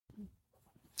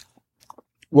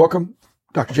Welcome,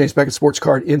 Dr. James Beckett, Sports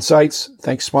Card Insights.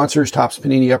 Thanks, sponsors, Topps,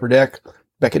 Panini, Upper Deck,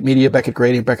 Beckett Media, Beckett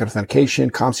Grading, Beckett Authentication,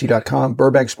 ComC.com,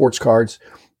 Burbank Sports Cards,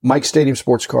 Mike Stadium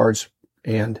Sports Cards,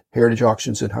 and Heritage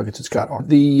Auctions and Huggins and Scott.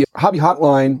 The Hobby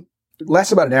Hotline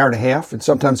lasts about an hour and a half, and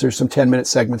sometimes there's some 10-minute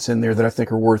segments in there that I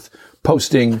think are worth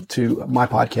posting to my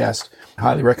podcast. I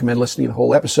highly recommend listening to the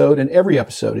whole episode and every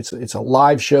episode. It's a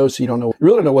live show, so you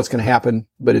really don't know what's going to happen,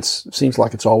 but it seems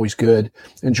like it's always good.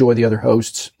 Enjoy the other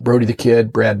hosts, Brody the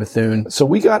Kid, Brad Bethune. So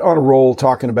we got on a roll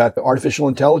talking about artificial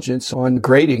intelligence on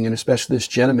grading, and especially this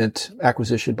Genamint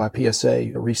acquisition by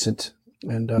PSA, a recent.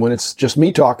 And when it's just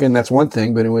me talking, that's one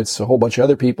thing, but when it's a whole bunch of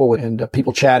other people and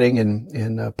people chatting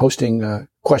and posting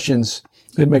questions,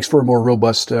 it makes for a more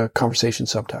robust conversation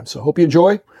sometimes. So hope you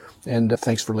enjoy, and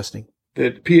thanks for listening.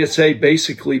 That PSA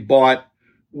basically bought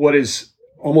what is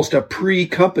almost a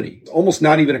pre-company, almost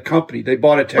not even a company. They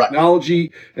bought a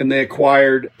technology and they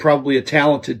acquired probably a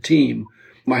talented team.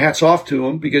 My hat's off to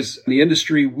them, because the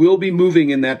industry will be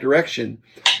moving in that direction.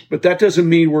 But that doesn't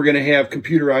mean we're going to have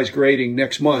computerized grading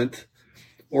next month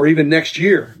or even next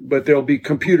year, but there'll be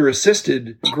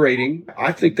computer-assisted grading.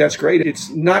 I think that's great. It's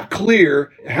not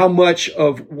clear how much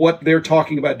of what they're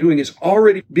talking about doing is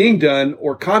already being done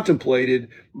or contemplated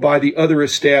by the other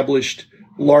established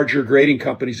larger grading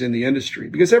companies in the industry,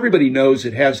 because everybody knows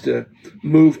it has to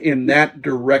move in that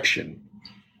direction.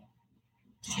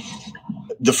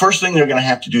 The first thing they're going to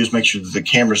have to do is make sure that the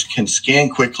cameras can scan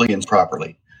quickly and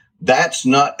properly. That's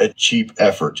not a cheap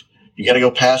effort. You got to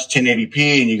go past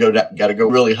 1080p, and you got to go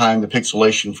really high in the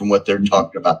pixelation from what they're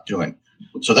talking about doing.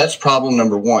 So that's problem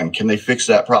number one. Can they fix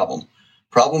that problem?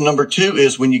 Problem number two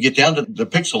is when you get down to the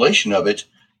pixelation of it,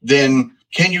 then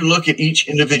can you look at each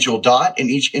individual dot and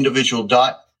each individual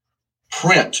dot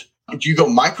print? Do you go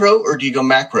micro or do you go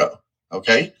macro?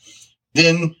 Okay.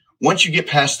 Then once you get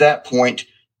past that point,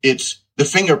 it's the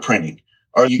fingerprinting.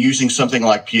 Are you using something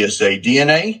like PSA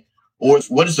DNA, or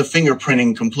what is the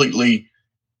fingerprinting completely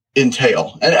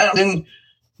entail? And then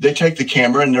they take the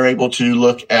camera and they're able to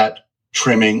look at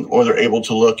trimming, or they're able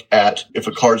to look at if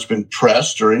a card's been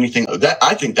pressed or anything. That,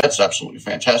 I think that's absolutely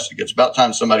fantastic. It's about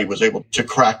time somebody was able to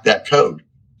crack that code.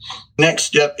 Next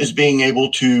step is being able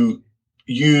to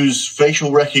use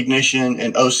facial recognition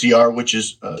and OCR, which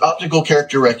is optical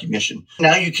character recognition.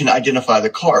 Now you can identify the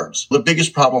cards. The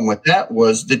biggest problem with that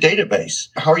was the database.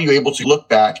 How are you able to look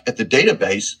back at the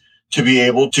database to be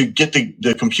able to get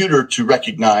the computer to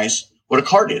recognize what a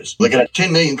card is? Like a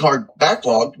 10 million card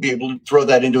backlog, to be able to throw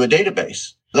that into a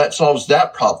database. That solves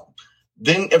that problem.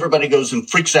 Then everybody goes and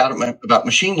freaks out about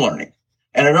machine learning.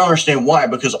 And I don't understand why,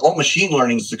 because all machine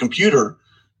learning is the computer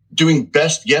doing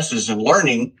best guesses and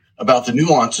learning about the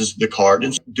nuances of the card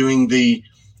and doing the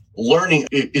learning.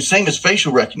 It's same as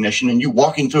facial recognition, and you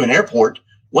walking through an airport,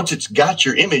 once it's got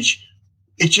your image,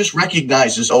 it just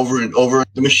recognizes over and over.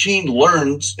 The machine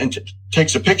learns and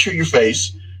takes a picture of your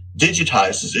face,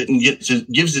 digitizes it, and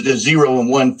gives it a 0 and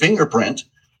 1 fingerprint.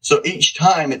 So each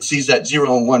time it sees that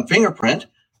 0 and 1 fingerprint,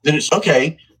 then it's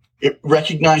okay. It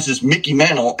recognizes Mickey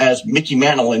Mantle as Mickey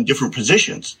Mantle in different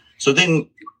positions. So then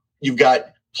you've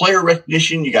got player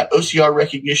recognition, you got OCR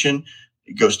recognition.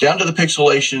 It goes down to the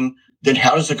pixelation. Then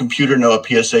how does the computer know a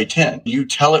PSA 10? You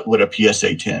tell it what a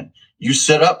PSA 10. You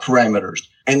set up parameters,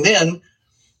 and then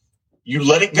you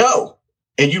let it go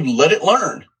and you let it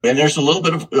learn. And there's a little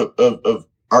bit of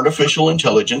artificial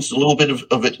intelligence, a little bit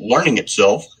of it learning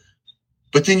itself,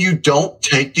 but then you don't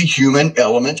take the human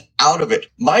element out of it.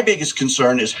 My biggest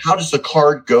concern is, how does the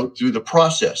card go through the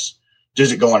process?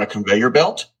 Does it go on a conveyor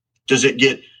belt? Does it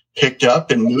get picked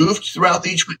up and moved throughout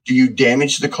each week? Do you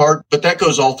damage the card? But that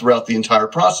goes all throughout the entire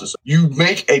process. You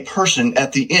make a person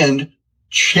at the end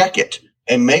check it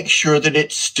and make sure that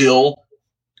it's still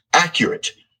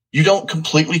accurate. You don't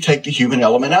completely take the human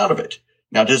element out of it.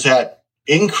 Now, does that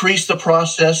increase the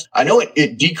process? I know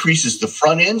it decreases the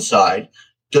front end side.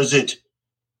 Does it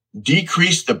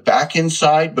decrease the back end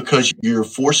side because you're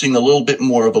forcing a little bit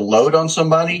more of a load on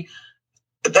somebody?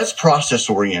 That's process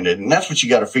oriented, and that's what you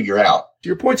got to figure out.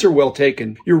 Your points are well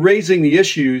taken. You're raising the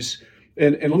issues,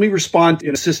 and let me respond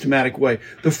in a systematic way.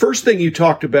 The first thing you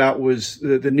talked about was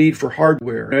the need for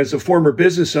hardware. As a former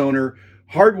business owner,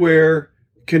 hardware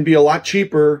can be a lot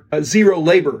cheaper, zero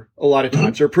labor a lot of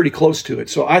times, or pretty close to it.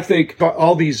 So I think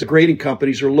all these grading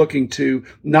companies are looking to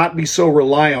not be so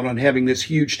reliant on having this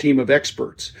huge team of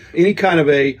experts. Any kind of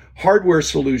a hardware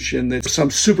solution that's some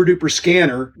super duper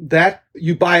scanner that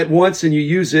you buy it once and you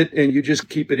use it and you just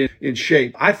keep it in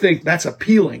shape. I think that's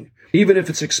appealing. Even if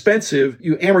it's expensive,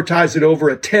 you amortize it over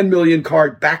a 10 million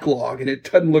card backlog and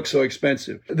it doesn't look so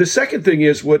expensive. The second thing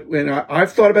is and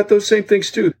I've thought about those same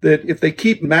things too, that if they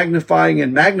keep magnifying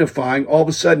and magnifying, all of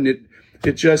a sudden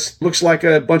It just looks like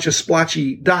a bunch of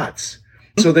splotchy dots.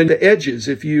 So then the edges,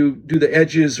 if you do the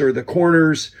edges or the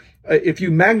corners, if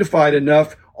you magnify it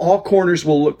enough, all corners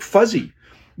will look fuzzy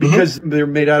because they're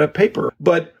made out of paper.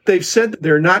 But they've said that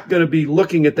they're not going to be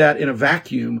looking at that in a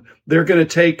vacuum. They're going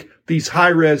to take these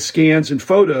high-res scans and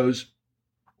photos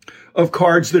of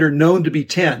cards that are known to be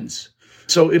 10s.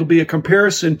 So it'll be a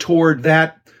comparison toward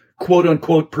that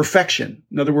quote-unquote perfection.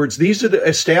 In other words, these are the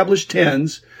established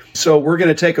 10s. So we're going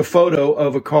to take a photo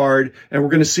of a card and we're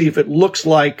going to see if it looks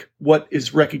like what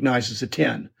is recognized as a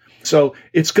 10. So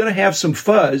it's going to have some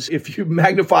fuzz if you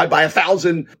magnify by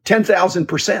 1,000,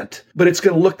 10,000%, but it's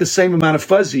going to look the same amount of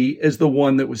fuzzy as the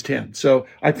one that was 10. So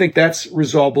I think that's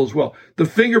resolvable as well. The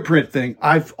fingerprint thing,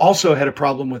 I've also had a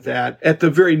problem with that. At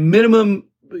the very minimum,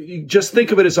 you just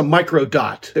think of it as a micro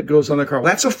dot that goes on the card.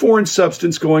 That's a foreign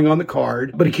substance going on the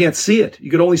card, but you can't see it. You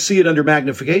could only see it under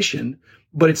magnification,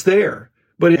 but it's there.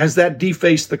 But has that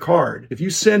defaced the card? If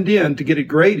you send in to get it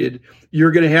graded,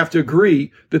 you're going to have to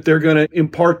agree that they're going to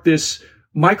impart this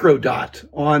micro dot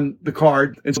on the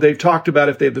card. And so they've talked about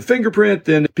if they have the fingerprint,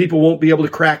 then people won't be able to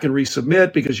crack and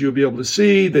resubmit because you'll be able to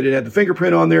see that it had the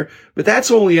fingerprint on there. But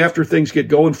that's only after things get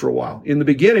going for a while. In the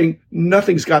beginning,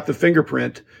 nothing's got the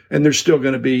fingerprint, and there's still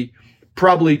going to be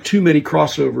probably too many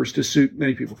crossovers to suit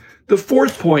many people. The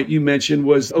fourth point you mentioned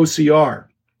was OCR.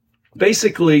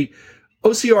 Basically,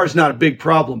 OCR is not a big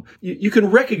problem. You can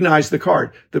recognize the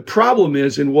card. The problem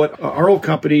is in what our old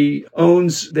company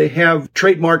owns, they have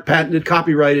trademark, patented,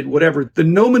 copyrighted, whatever, the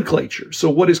nomenclature. So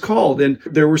what is called, and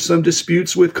there were some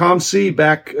disputes with ComC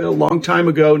back a long time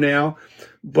ago now,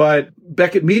 but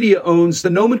Beckett Media owns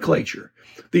the nomenclature.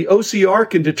 The OCR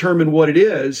can determine what it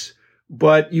is,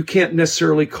 but you can't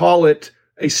necessarily call it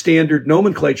a standard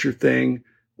nomenclature thing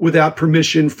without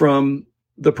permission from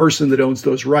the person that owns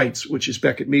those rights, which is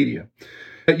Beckett Media.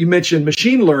 You mentioned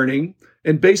machine learning,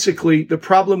 and basically the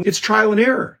problem, it's trial and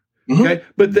error. Okay.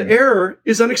 But the error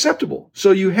is unacceptable.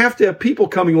 So you have to have people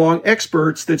coming along,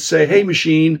 experts that say, hey,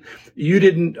 machine, you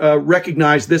didn't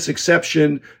recognize this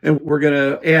exception, and we're going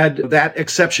to add that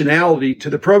exceptionality to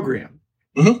the program.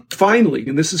 Finally,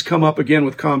 and this has come up again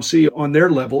with ComC on their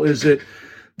level, is that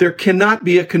there cannot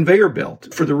be a conveyor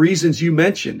belt for the reasons you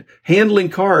mentioned. Handling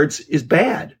cards is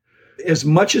bad. As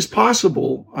much as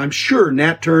possible, I'm sure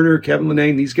Nat Turner, Kevin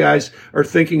Linnane, these guys are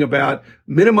thinking about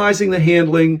minimizing the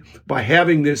handling by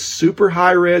having this super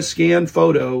high-res scan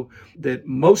photo that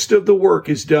most of the work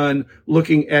is done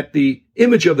looking at the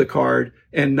image of the card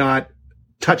and not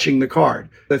touching the card.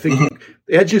 I think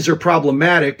edges are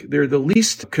problematic. They're the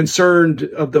least concerned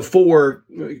of the four,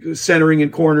 centering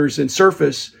in corners and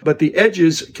surface, but the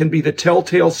edges can be the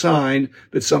telltale sign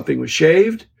that something was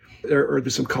shaved, or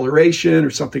there's some coloration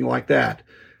or something like that.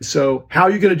 So how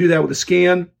are you going to do that with a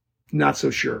scan? Not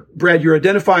so sure. Brad, you're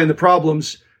identifying the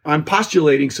problems. I'm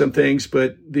postulating some things,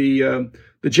 but the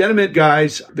Genamint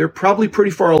guys, they're probably pretty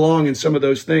far along in some of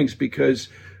those things because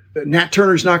Nat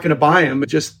Turner's not going to buy them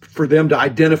just for them to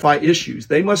identify issues.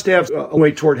 They must have a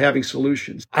way toward having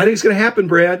solutions. I think it's going to happen,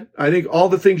 Brad. I think all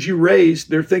the things you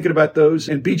raised, they're thinking about those,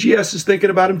 and BGS is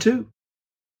thinking about them too.